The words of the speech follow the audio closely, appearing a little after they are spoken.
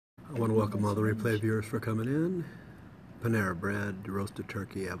I want to welcome all the replay viewers for coming in. Panera bread, roasted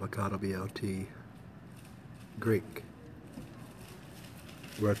turkey, avocado BLT, Greek.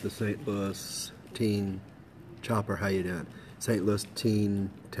 We're at the St. Louis Teen Chopper. How you doing? St. Louis Teen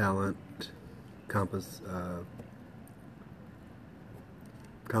Talent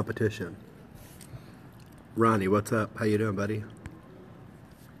Competition. Ronnie, what's up? How you doing, buddy?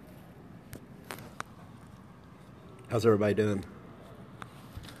 How's everybody doing?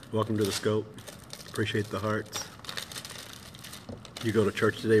 Welcome to the scope. Appreciate the hearts. You go to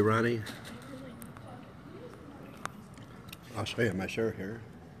church today, Ronnie? I'll show you my shirt here.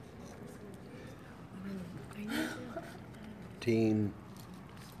 Teen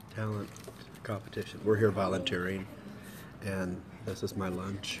Talent Competition. We're here volunteering, and this is my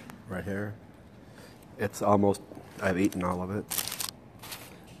lunch right here. It's almost, I've eaten all of it.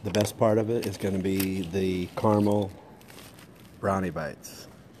 The best part of it is going to be the caramel brownie bites.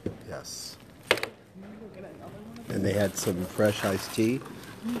 Yes. And they had some fresh iced tea,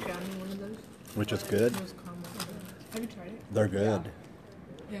 which is good. Have you tried it? They're good.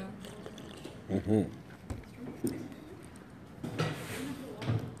 Yeah. Mm-hmm.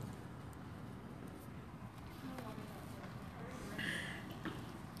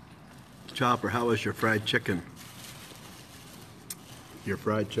 Chopper, how was your fried chicken? Your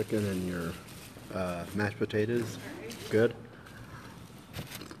fried chicken and your mashed potatoes? Good?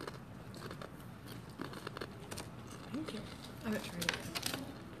 Thank you. I haven't tried it.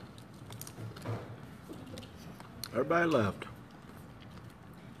 Everybody left.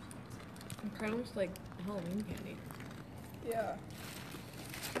 It kind of looks like Halloween candy. Yeah.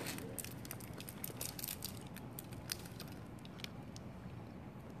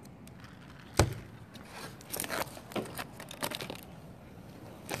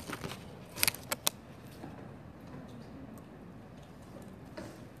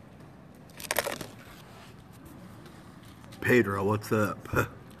 Pedro, what's up?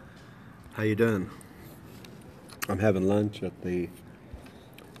 How you doing? I'm having lunch in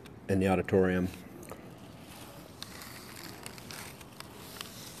the auditorium.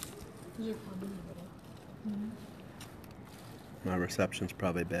 These are common in the middle. My reception's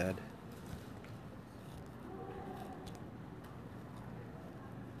probably bad.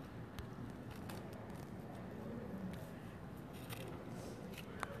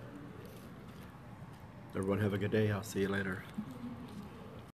 Everyone have a good day. I'll see you later.